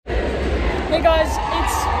Hey guys,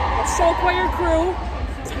 it's Soul Choir Crew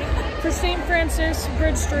for St. Francis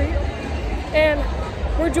Bridge Street, and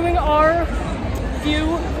we're doing our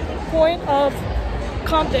viewpoint of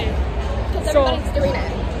Comp Day. Because everybody's doing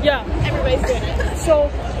it. Yeah. Everybody's doing it.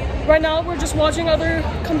 So right now we're just watching other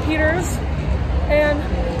competitors, and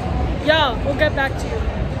yeah, we'll get back to you.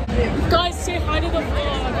 Guys, say hi to the vlog.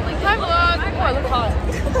 Hi vlog. Oh, I look hot.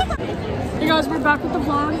 Hey guys, we're back with the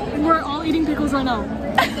vlog, and we're all eating pickles right now.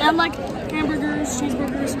 And like hamburgers,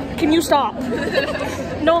 cheeseburgers. Can you stop?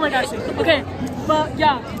 No, like actually. Okay, but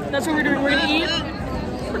yeah, that's what we're doing. We're gonna eat.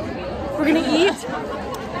 We're gonna eat,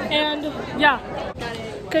 and yeah.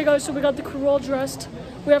 Okay guys, so we got the crew all dressed.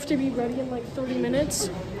 We have to be ready in like 30 minutes.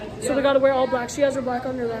 So we gotta wear all black. She has her black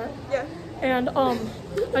under that. Yeah. And I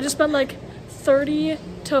just spent like 30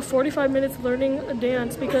 to 45 minutes learning a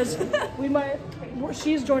dance because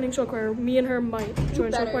she's joining show choir. Me and her might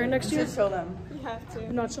join show choir next year. Show them. You have to.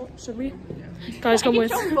 I'm not sure. Should we? Guys, come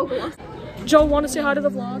with. Joe, want to say hi to the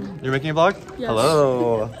vlog? You're making a vlog? Yes.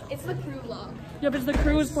 Hello. It's the crew vlog. Yeah, but it's the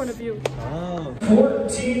crew's point of view. Oh.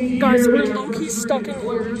 Guys, we're low-key stuck in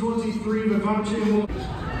here.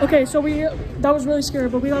 Okay, so that was really scary,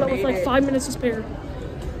 but we got it with like 5 minutes to spare.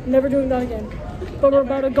 Never doing that again. But we're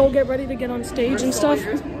about to go get ready to get on stage and stuff.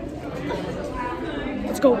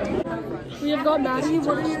 Let's go. We have got Maddie.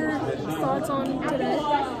 What are your thoughts on today?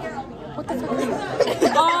 What the fuck?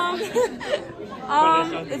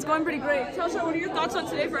 It's going pretty great. Tasha, what are your thoughts on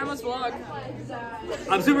today for Emma's vlog?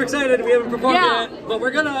 I'm super excited. We haven't performed yet, but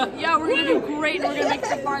we're gonna. Yeah, we're gonna do great and we're gonna make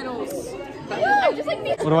the finals.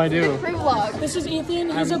 What do I do? Crew vlog. This is Ethan.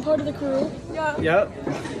 He's a part of the crew. Yep.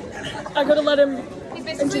 I gotta let him. He's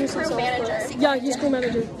basically crew manager. Yeah, he's crew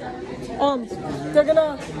manager. They're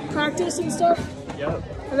gonna practice and stuff. Yep.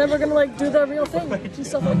 And then we're gonna like do the real thing and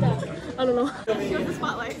stuff like that. I don't know. Here's the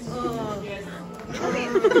spotlight.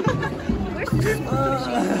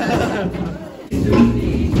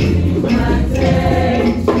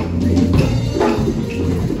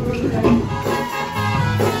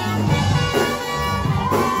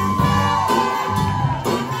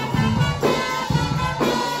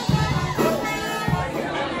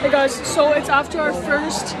 Hey guys, so it's after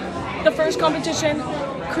the first competition.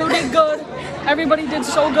 Crew did good. Everybody did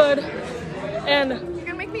so good. And You're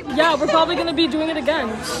gonna make me laugh. yeah, we're probably gonna be doing it again.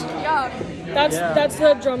 Yeah. That's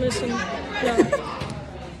the drumist and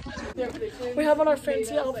yeah. We have on our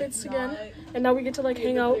fancy outfits again, and now we get to like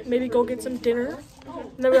hang out, maybe go get some dinner,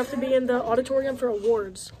 and then we have to be in the auditorium for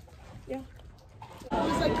awards. Yeah.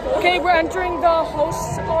 Okay, we're entering the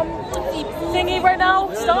host thingy right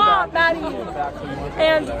now. Stop, Maddie.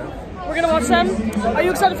 And we're gonna watch them. Are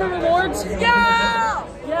you excited for rewards? Yeah.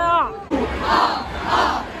 Yeah.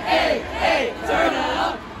 Hey, hey, turn it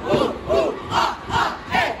up. Ooh, ooh,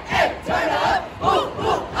 hey, hey, turn it up. Ooh,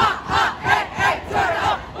 ooh, hey, hey, turn it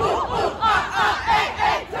up. Ooh, ooh, hey,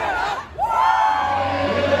 hey, turn it up.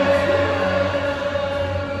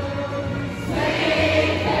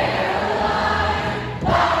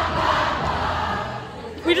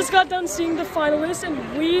 We just got done seeing the finalists, and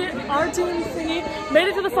our team thingy, made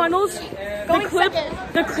it to the finals.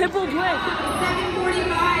 The clip will play.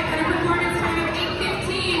 7:45 and a performance time of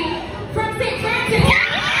 8:15 from St. Francis.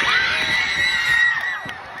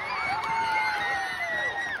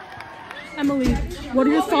 Emily, what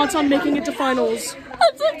are your thoughts on making it to finals?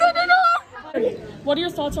 What are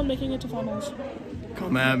your thoughts on making it to finals?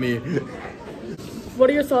 Come at me. What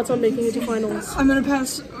are your thoughts on making it to finals? I'm gonna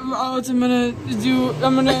pass out.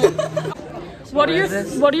 What are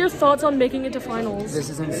your thoughts on making it to finals? This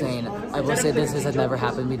is insane. I will say this has never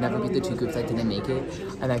happened. We've never beat the two groups that didn't make it.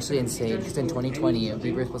 I'm actually insane because in 2020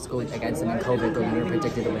 we were supposed to go against them in COVID, but we were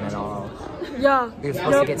predicted to win it all. Yeah. We were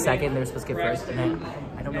supposed to get second. They were supposed to get first, and then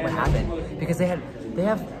I don't know what happened because they're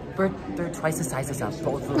twice the size as us,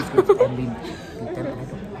 both of those groups, and we beat them. And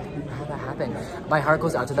I don't know how that happened. My heart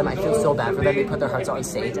goes out to them. I feel so bad for them. They put their hearts out on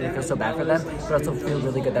stage, and I feel so bad for them. But I also feel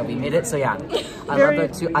really good that we made it. So yeah, I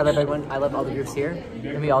love everyone. I love all the groups here,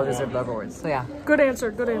 and we all deserve love awards. So yeah. Good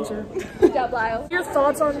answer. Good answer. Good job, Lyle. Your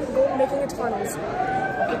thoughts on making it to finals?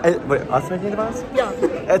 Wait, us making the finals? Yeah.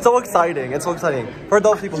 It's so exciting. It's so exciting. For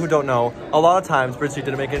those people who don't know, a lot of times Bridge Street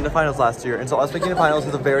didn't make it into finals last year, and so us making the finals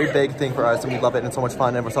is a very big thing for us, and we love it, and it's so much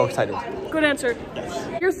fun, and we're so excited. Good answer.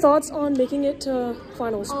 Your thoughts on making it to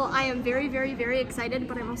finals? Well, I am very, very, very excited,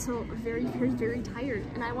 but I'm also very, very, very tired,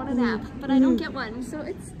 and I want a nap, but I don't get one, so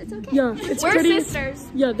it's okay. Yeah, it's We're pretty. sisters.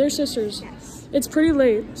 Yeah, they're sisters. Yes. It's pretty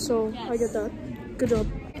late, so I get that. Good job.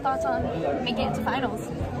 Your thoughts on making it to finals?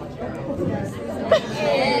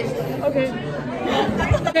 Okay.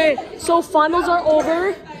 Okay, so finals are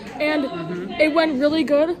over, and it went really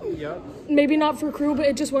good. Yep. maybe not for crew, but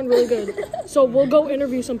it just went really good. So we'll go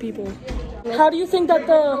interview some people. How do you think that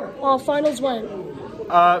the finals went?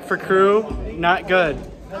 For crew, not good.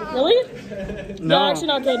 Really? No. Yeah, actually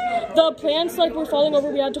not good. The plants like were falling over.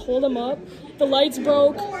 We had to hold them up. The lights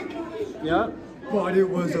broke. Yeah. But it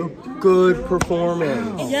was a good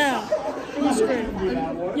performance. Yeah, it was great.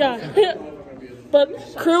 Yeah.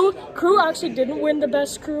 But crew actually didn't win the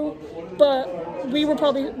best crew, but we were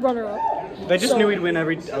probably runner-up. They just knew we'd win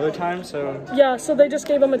every other time, so... Yeah, so they just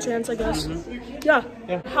gave them a chance, I guess. Yeah.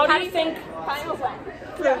 How do you think finals went?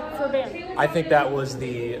 For band? I think that was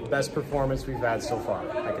the best performance we've had so far.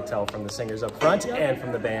 I could tell from the singers up front and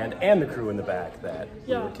from the band and the crew in the back that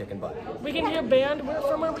we were kicking butt. We can hear band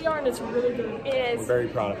from where we are, and it's really good. It is. We're very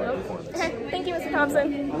proud of our performance. Okay, thank you, Mr.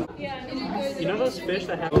 Thompson. You know those fish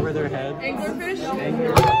that have over their head? Anglerfish?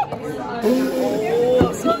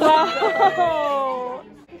 Wow.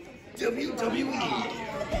 WWE.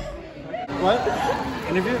 What?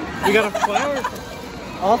 Interview? You got a flower?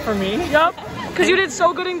 All for me? Yep. Because you did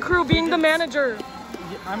so good in crew being the manager.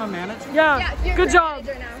 I'm a manager? Yeah. You're Good job.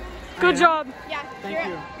 now. Good job. Yeah, Thank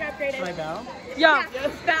you. You're upgraded. Should I bow? Yeah.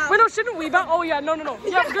 Bow. Wait, no, shouldn't we bow? Oh, yeah. No.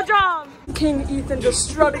 Yeah, good job. King Ethan just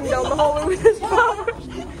strutting down the hallway with his flowers.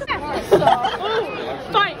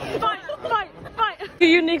 Fight. Your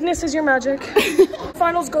uniqueness is your magic.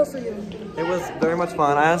 Finals go for you. It was very much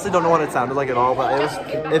fun. I honestly don't know what it sounded like at all, but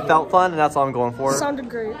it felt fun, and that's all I'm going for. Sounded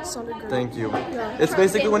great. Thank you. Yeah. It's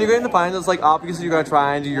basically when you get in the finals, like obviously you're gonna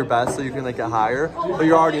try and do your best so you can like get higher, but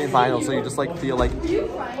you're already in finals, so you just like feel like.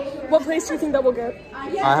 What place do you think that we'll get?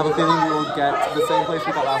 I have a feeling we will get the same place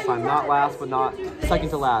we got last time. Not last, but not second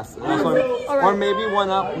to last. Or maybe one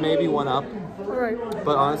up, All right.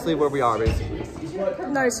 But honestly, where we are basically.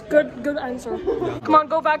 Nice. Good answer. Come on,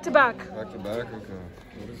 go back to back. Back to back? Okay.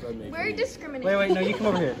 What does that make? We're discriminating. Wait, no, you come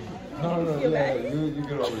over here. No, yeah, you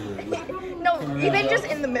get over here. No, even just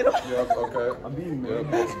in the middle. Yeah, okay. I'm being mid.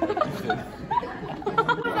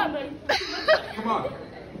 Come on.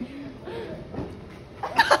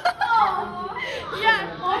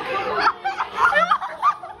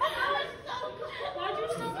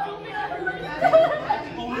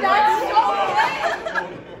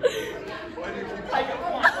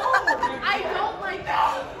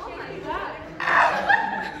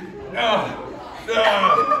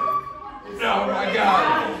 Oh my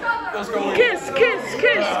God. Let's go. Kiss.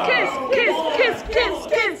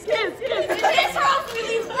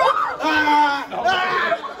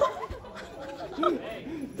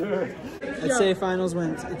 I'd say finals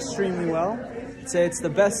went extremely well. I'd say it's the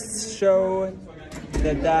best show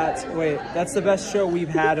that's the best show we've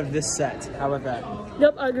had of this set. How about that?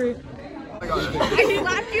 Yep, I agree. I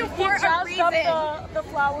slapped you for a reason. Up the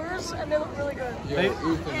flowers, and they look really good.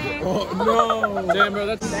 Oh, no. Damn, bro,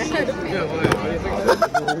 that's bad.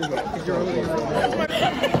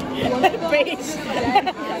 Face.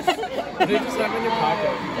 They just have in your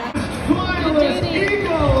pocket.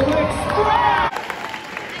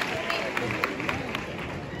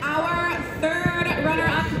 Our third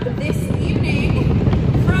runner-up this evening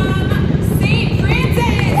from St.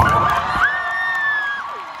 Francis.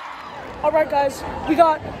 All right, guys, we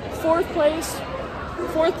got fourth place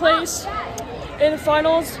in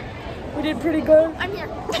finals. We did pretty good. I'm here.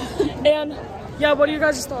 And yeah, what are your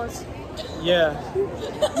guys' thoughts? Yeah.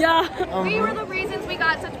 Yeah. We were the reasons we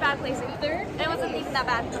got such bad placing. Third? It wasn't even that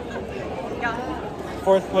bad. Yeah.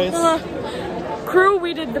 Fourth place. Crew,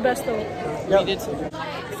 we did the best though. Yep. We did.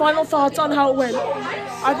 Final thoughts on how it went?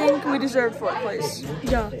 I think we deserved fourth place.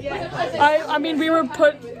 Yeah. I mean, we were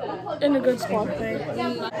put in a good spot.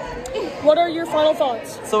 What are your final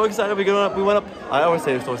thoughts? So excited we went up. I always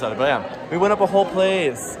say I'm so excited, but yeah, we went up a whole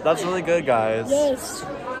place. That's really good, guys. Yes.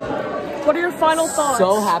 What are your final thoughts?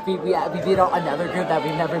 So happy we beat out another group that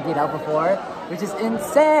we've never beat out before, which is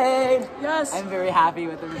insane. Yes. I'm very happy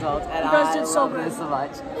with the results, and you guys I did so love good. this so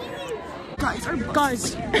much.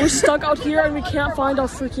 Guys, we're stuck out here and we can't find our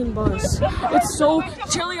freaking bus. It's so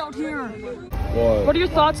chilly out here. What are your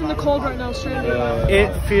thoughts in the cold right now, Stranger?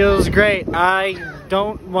 It feels great. I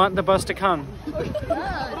don't want the bus to come. What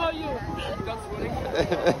about you?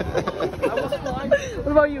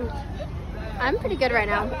 What about you? I'm pretty good right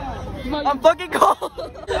now. I'm fucking cold.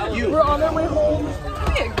 We're on our way home.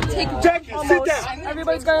 Sit down.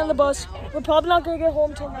 Everybody's got on the bus. We're probably not gonna get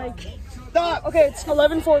home till like. Stop. Okay, it's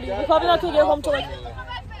 11:40. We're probably not gonna get home till like.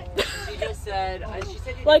 She just said. She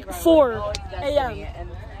said like 4 a.m.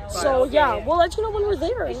 So yeah, we'll let you know when we're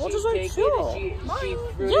there. We'll just like chill.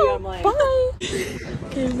 Yeah, bye.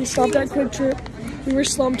 Okay, we stopped at Quick Trip. We were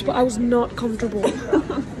slumped, but I was not comfortable.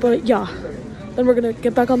 But yeah, then we're gonna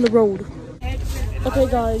get back on the road. Okay,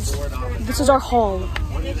 guys, this is our haul.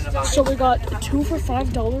 So we got 2 for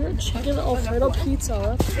 $5 chicken Alfredo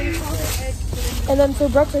pizza. And then for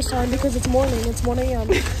breakfast time, because it's morning, it's 1 a.m.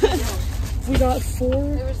 we got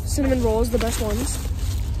 4 cinnamon rolls, the best ones.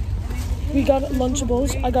 We got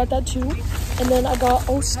Lunchables, I got that too. And then I got,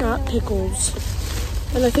 oh snap, pickles.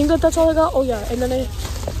 And I think that's all I got. Oh yeah, and then I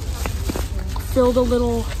filled a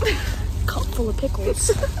little cup full of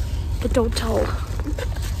pickles. But don't tell.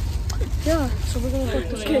 Yeah, so we're gonna book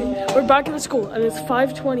this game. We're back at the school and it's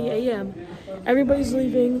 5:20 a.m. Everybody's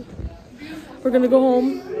leaving. We're gonna go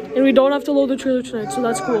home and we don't have to load the trailer tonight, so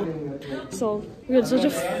that's cool. So we had such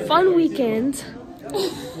a fun weekend.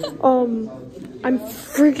 I'm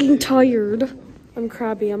freaking tired. I'm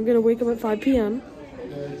crabby. I'm gonna wake up at 5 p.m.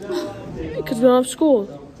 because we don't have school.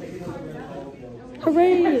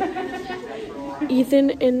 Hooray!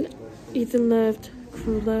 Ethan left.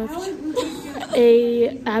 Crew left.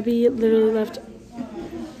 Abby literally left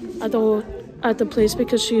at the place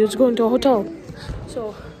because she was going to a hotel.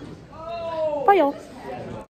 So, bye y'all.